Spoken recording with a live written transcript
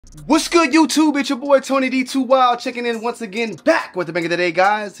What's good, YouTube? It's your boy Tony D2 Wild checking in once again, back with the bang of the day,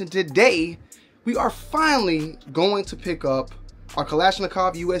 guys. And today we are finally going to pick up our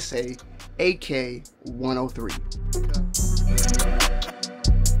Kalashnikov USA AK103.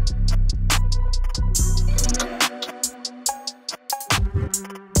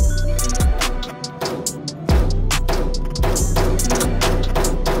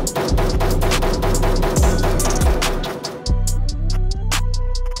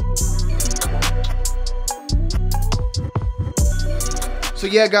 So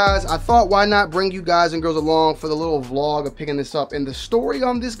yeah, guys, I thought why not bring you guys and girls along for the little vlog of picking this up. And the story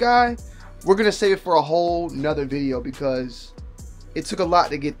on this guy, we're gonna save it for a whole nother video because it took a lot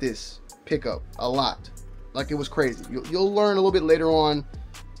to get this pickup. A lot. Like, it was crazy. You'll learn a little bit later on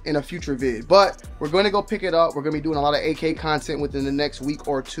in a future vid. But we're gonna go pick it up. We're gonna be doing a lot of AK content within the next week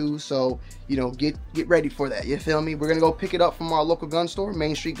or two. So, you know, get ready for that. You feel me? We're gonna go pick it up from our local gun store,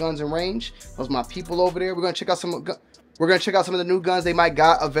 Main Street Guns and Range. Those are my people over there. We're gonna check out some of the new guns they might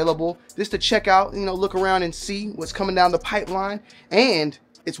got available, just to check out, you know, look around and see what's coming down the pipeline. And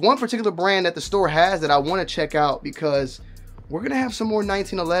it's one particular brand that the store has that I want to check out because we're gonna have some more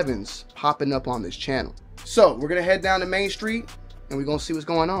 1911s popping up on this channel. So we're gonna head down to Main Street and we're gonna see what's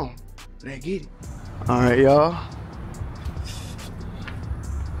going on. Let's get it. All right, y'all.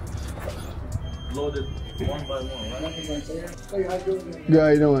 Loaded one by one, right? Hey, how you doing? Good, how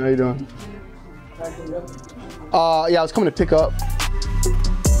you doing? How you doing? Yeah, I was coming to pick up.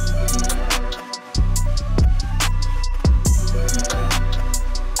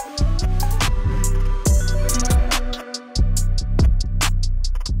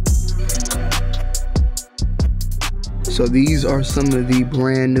 So these are some of the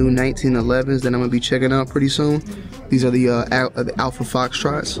brand new 1911s that I'm gonna be checking out pretty soon. These are the Alpha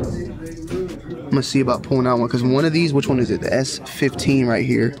Foxtrots. I'm gonna see about pulling out one because one of these, which one is it? The S15 right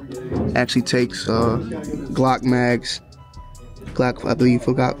here, actually takes Glock mags. Glock, I believe,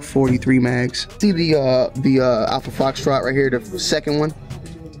 forgot 43 mags. See the Alpha Foxtrot right here, the second one.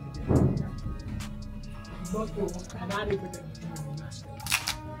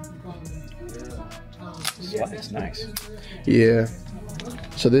 It's nice. Yeah.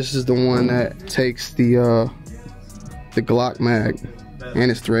 So this is the one that takes the Glock mag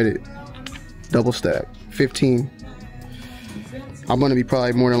and it's threaded. Double stack, 15. I'm gonna be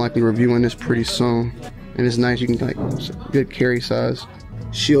probably more than likely reviewing this pretty soon. And it's nice, you can like, good carry size.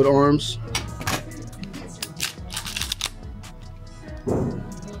 Shield arms.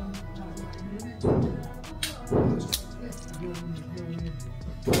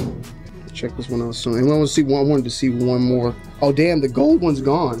 Check this one out soon. And I wanted to see one more. Oh damn, the gold one's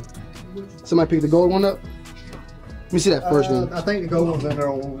gone. Somebody pick the gold one up? Let me see that first one. I think the gold one's in there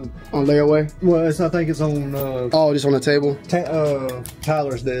on layaway. Well, I think it's on. Oh, just on the table.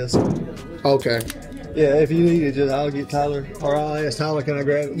 Tyler's desk. Okay. Yeah, if you need it, I'll get Tyler, or I'll ask Tyler. Can I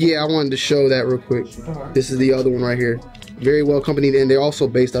grab it? Yeah, I wanted to show that real quick. This is the other one right here. Very well accompanied, and they're also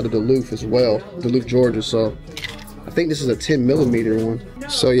based out of Duluth as well, Duluth, Georgia. So I think this is a 10mm one.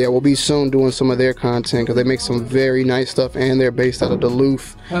 So yeah, we'll be soon doing some of their content because they make some very nice stuff, and they're based out of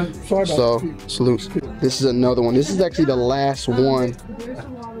Duluth. So salute. This is another one. This is actually the last one.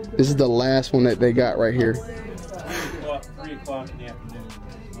 This is the last one that they got right here. 3 o'clock in the afternoon.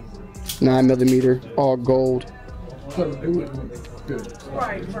 9mm, all gold.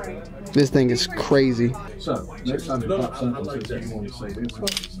 This thing is crazy. So, next time it pops up, you want to say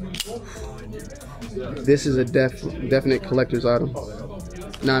This is a definite collector's item.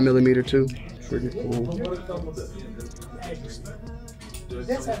 9mm too. Pretty cool.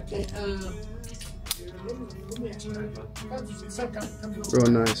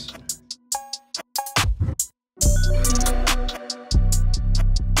 Real nice.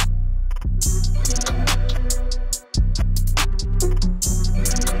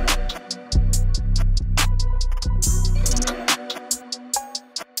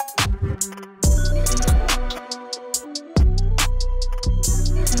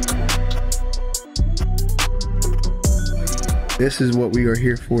 This is what we are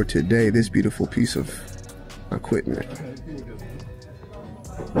here for today, this beautiful piece of equipment.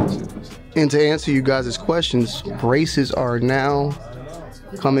 And to answer you guys' questions, braces are now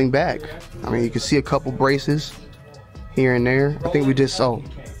coming back. I mean, you can see a couple braces here and there. I think we just saw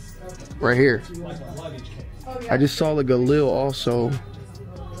right here. I just saw the Galil also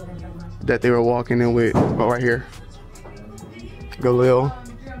that they were walking in with, oh, right here. Galil.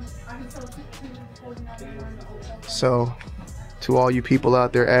 So, to all you people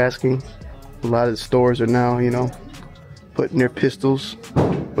out there asking, a lot of the stores are now, you know, putting their pistols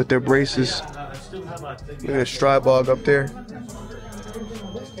with their braces. Look at a Strybog up there.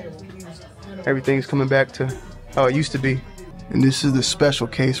 Everything's coming back to how it used to be. And this is the special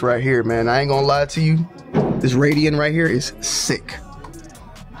case right here, man. I ain't gonna lie to you. This Radian right here is sick.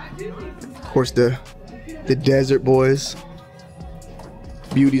 Of course, the Desert Boys.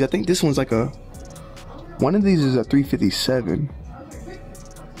 Beauties. I think this one's like one of these is a 357.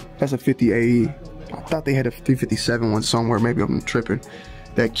 That's a 50 AE. I thought they had a 357 one somewhere. Maybe I'm tripping.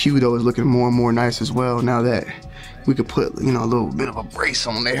 That Q though is looking more and more nice as well. Now that we could put, you know, a little bit of a brace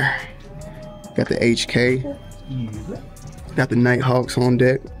on there. Got the HK. Got the Nighthawks on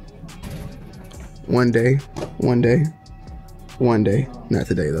deck. One day. Not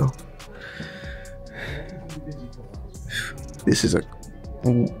today though. This is a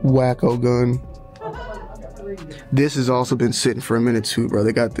wacko gun. This has also been sitting for a minute too, bro.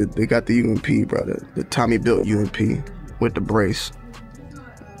 They got the UMP, bro. The Tommy built UMP with the brace.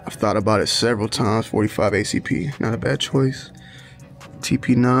 I've thought about it several times. 45 ACP, not a bad choice.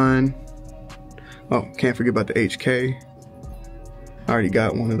 TP9. Oh, can't forget about the HK. I already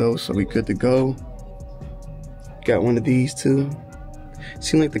got one of those, so we good to go. Got one of these too.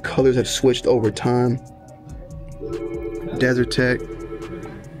 Seems like the colors have switched over time. Desert Tech.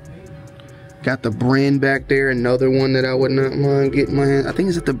 Got the Brand back there, another one that I would not mind getting my hand. I think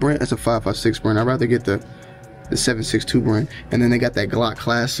it's at the Brand. That's a 5.56 Brand. I'd rather get the 7.62 Brand. And then they got that Glock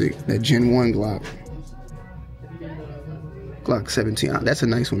Classic, that Gen 1 Glock. Glock 17. That's a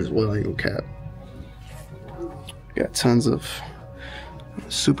nice one as well. I ain't gonna cap. Got tons of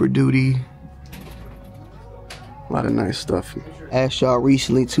Super Duty. A lot of nice stuff. Asked y'all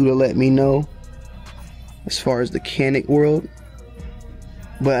recently too to let me know as far as the Canic world.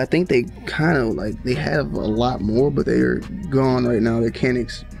 But I think they kind of like, they have a lot more, but they are gone right now. Their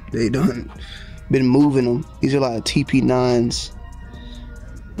Canics, they done been moving them. These are a lot of TP9s,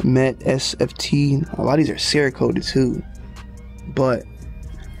 Met, SFT. A lot of these are Cerakoted too. But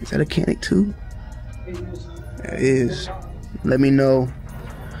is that a Canic too? It is. Let me know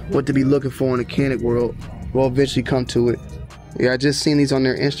what to be looking for in the Canic world. We'll eventually come to it. Yeah, I just seen these on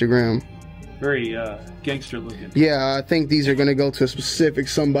their Instagram. Very gangster looking. Yeah, I think these are gonna go to a specific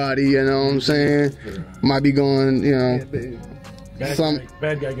somebody, you know what I'm saying? Might be going, you know,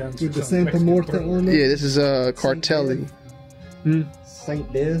 Bad guy guns. With the Santa Morta on it. Yeah, this is Cartelli.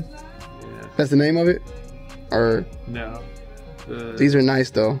 Saint Death. Yeah. That's the name of it? Or No. these are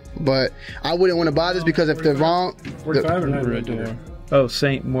nice though, but I wouldn't want to buy this because if the wrong 45 or 9 Oh,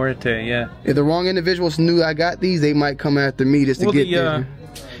 Saint Morte, yeah. if the wrong individuals knew I got these, they might come after me just to get there.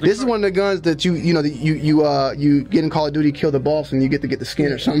 This is one of the guns that you get in Call of Duty, kill the boss, and you get to get the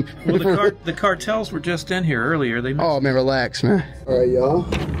skin or something. Well, the cartels were just in here earlier. They Oh man, relax, man. All right, y'all.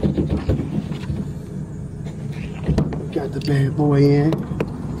 Got the bad boy in.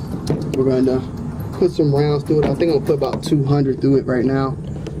 We're gonna put some rounds through it. I think I'm gonna put about 200 through it right now.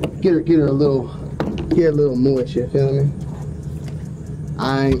 Get her a little moist. You feel me?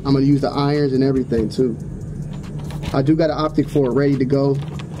 I'm gonna use the irons and everything too. I do got an optic for it ready to go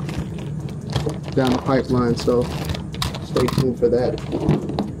down the pipeline, so stay tuned for that.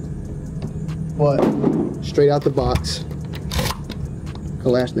 But straight out the box,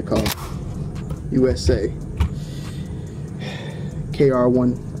 Kalashnikov, USA,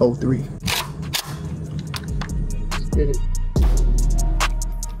 KR103. Let's get it.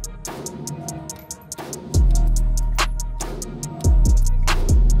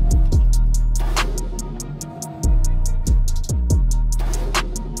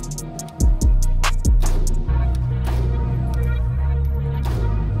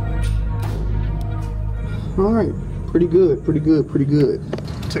 All right, pretty good.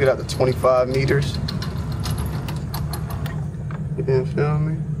 Took it out to 25 meters. You didn't feel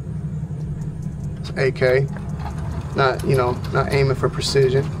me? It's AK. Not aiming for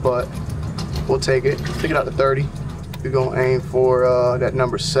precision, but we'll take it. Took it out to 30. We're gonna aim for that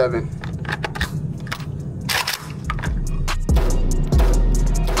number 7.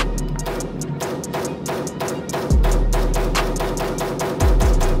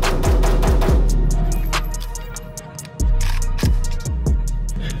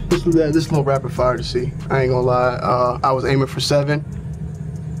 This little rapid fire to see. I ain't gonna lie. I was aiming for 7.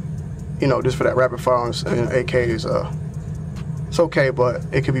 You know, just for that rapid fire on AK is it's okay, but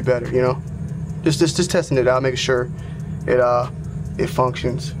it could be better. You know, just testing it out, making sure it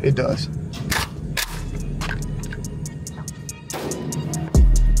functions. It does.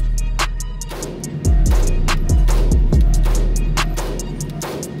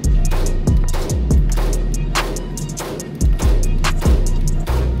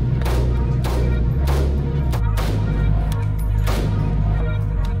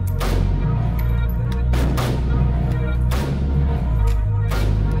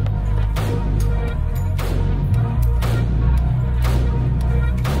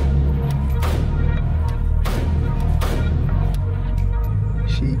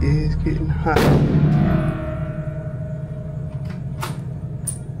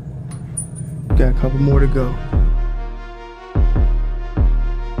 Got a couple more to go.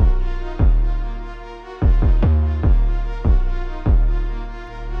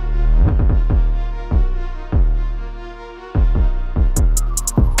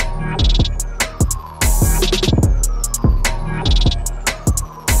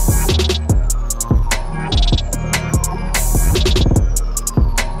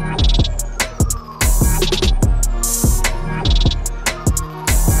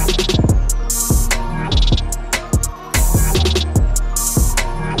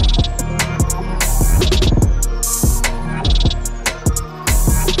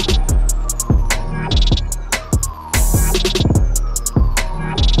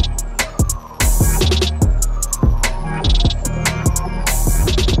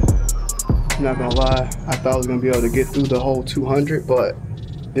 Not gonna lie, I thought I was gonna be able to get through the whole 200, but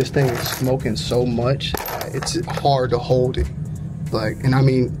this thing is smoking so much, it's hard to hold it. Like, and I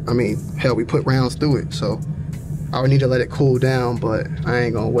mean, hell, we put rounds through it, so I would need to let it cool down, but I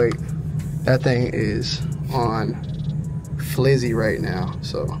ain't gonna wait. That thing is on flizzy right now,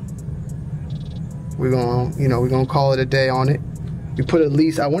 so we're gonna call it a day on it. We put at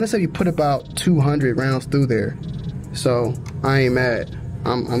least, I want to say we put about 200 rounds through there, so I ain't mad.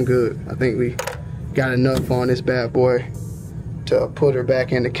 I'm good. I think we got enough on this bad boy to put her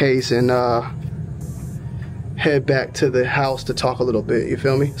back in the case and head back to the house to talk a little bit. You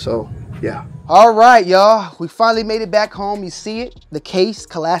feel me? So, yeah. All right, y'all. We finally made it back home. You see it? The case,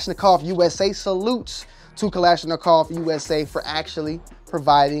 Kalashnikov USA. Salutes to Kalashnikov USA for actually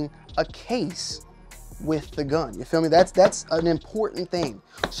providing a case with the gun. You feel me? That's an important thing.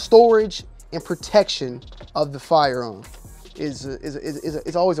 Storage and protection of the firearm is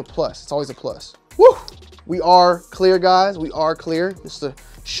always a plus. It's always a plus. Woo! We are clear, guys. We are clear. Just to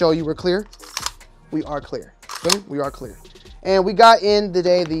show you we're clear. We are clear. We are clear. And we got in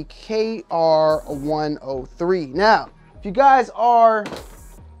today the KR103. Now, if you guys are,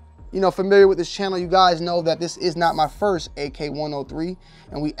 familiar with this channel, you guys know that this is not my first AK-103,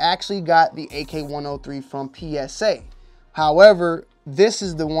 and we actually got the AK-103 from PSA. However, this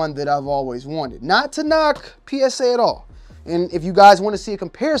is the one that I've always wanted. Not to knock PSA at all. And if you guys want to see a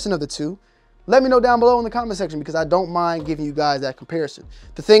comparison of the two, let me know down below in the comment section, because I don't mind giving you guys that comparison.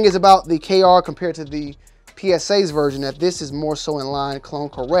 The thing is about the KR compared to the PSA's version, that this is more so in line, clone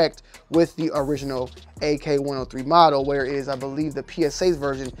correct, with the original AK-103 model, whereas I believe the PSA's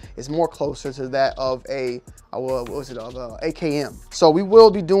version is more closer to that of a, AKM. So we will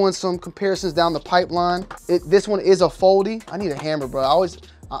be doing some comparisons down the pipeline. This one is a foldy. I need a hammer, bro.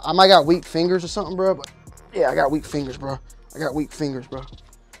 I might got weak fingers or something, bro, but yeah, I got weak fingers, bro. I got weak fingers, bro.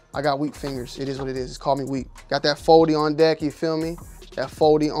 I got weak fingers. It is what it is. It's called me weak. Got that foldy on deck, you feel me? That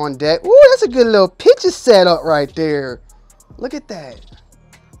foldy on deck. Ooh, that's a good little picture setup right there. Look at that.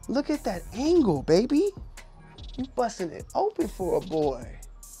 Look at that angle, baby. You busting it open for a boy.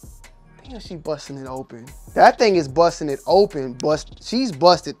 Damn, she busting it open. That thing is busting it open. She's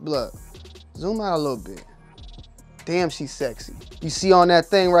busted. Look, zoom out a little bit. Damn, she's sexy. You see on that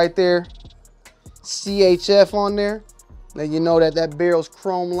thing right there? CHF on there. Then you know that barrel's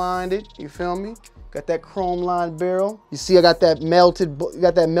chrome lined it. You feel me? Got that chrome lined barrel. You see I got that melted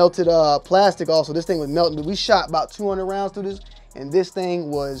plastic also. This thing was melting. We shot about 200 rounds through this, and this thing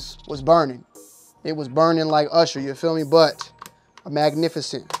was burning. It was burning like Usher, you feel me? But a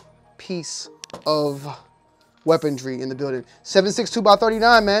magnificent piece of weaponry in the building.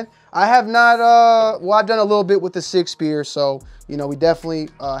 7.62x39, man. I have not, I've done a little bit with the 6-spear, so, we definitely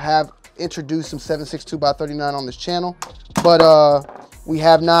have introduced some 7.62x39 on this channel, but we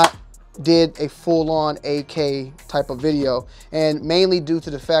have not did a full-on AK type of video, and mainly due to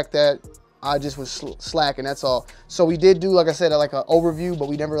the fact that I just was slacking, that's all. So we did do, like I said, like an overview, but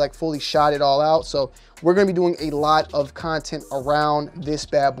we never like fully shot it all out. So we're gonna be doing a lot of content around this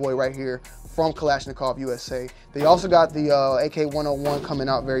bad boy right here from Kalashnikov USA. They also got the AK-101 coming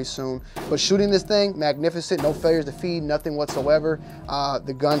out very soon. But shooting this thing, magnificent, no failures to feed, nothing whatsoever.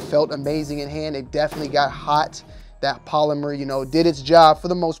 The gun felt amazing in hand. It definitely got hot. That polymer, did its job for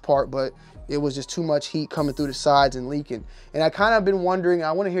the most part, but it was just too much heat coming through the sides and leaking. And I kind of been wondering,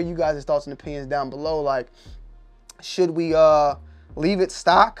 I want to hear you guys' thoughts and opinions down below, like, should we leave it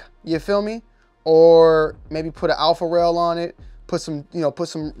stock, you feel me? Or maybe put an alpha rail on it,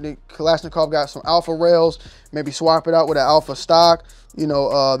 the Kalashnikov got some alpha rails, maybe swap it out with an alpha stock. They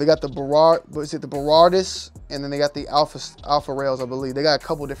got the Berardis, and then they got the alpha rails, I believe. They got a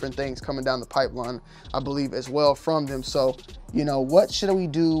couple different things coming down the pipeline, I believe, as well from them. So, what should we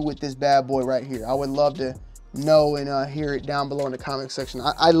do with this bad boy right here? I would love to know and hear it down below in the comment section.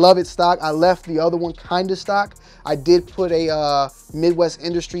 I love it stock. I left the other one kind of stock. I did put a Midwest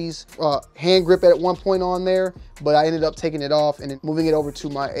Industries hand grip at one point on there, but I ended up taking it off and moving it over to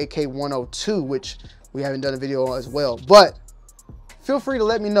my AK102, which we haven't done a video on as well. But feel free to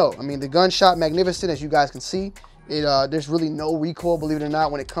let me know. I mean, the gun shot magnificent, as you guys can see. There's really no recoil, believe it or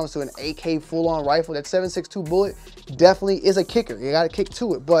not, when it comes to an AK full-on rifle. That 7.62 bullet definitely is a kicker. You got to kick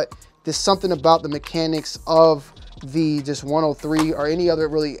to it, but there's something about the mechanics of the just 103 or any other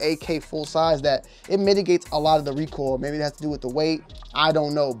really AK full size that it mitigates a lot of the recoil. Maybe it has to do with the weight. I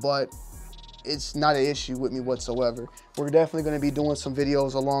don't know, but it's not an issue with me whatsoever. We're definitely going to be doing some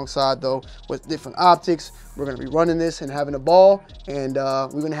videos alongside though with different optics. We're going to be running this and having a ball, and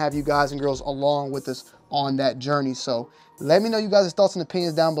we're going to have you guys and girls along with us on that journey. So let me know you guys' thoughts and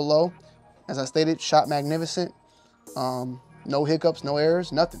opinions down below. As I stated, shot magnificent. No hiccups, no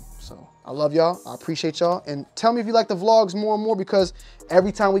errors, nothing. So I love y'all. I appreciate y'all. And tell me if you like the vlogs more and more, because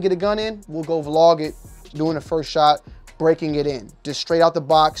every time we get a gun in, we'll go vlog it, doing the first shot, breaking it in. Just straight out the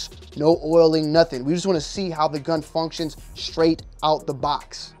box, no oiling, nothing. We just want to see how the gun functions straight out the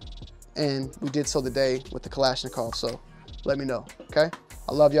box. And we did so today with the Kalashnikov. So let me know, okay?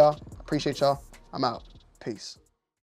 I love y'all. Appreciate y'all. I'm out. Peace.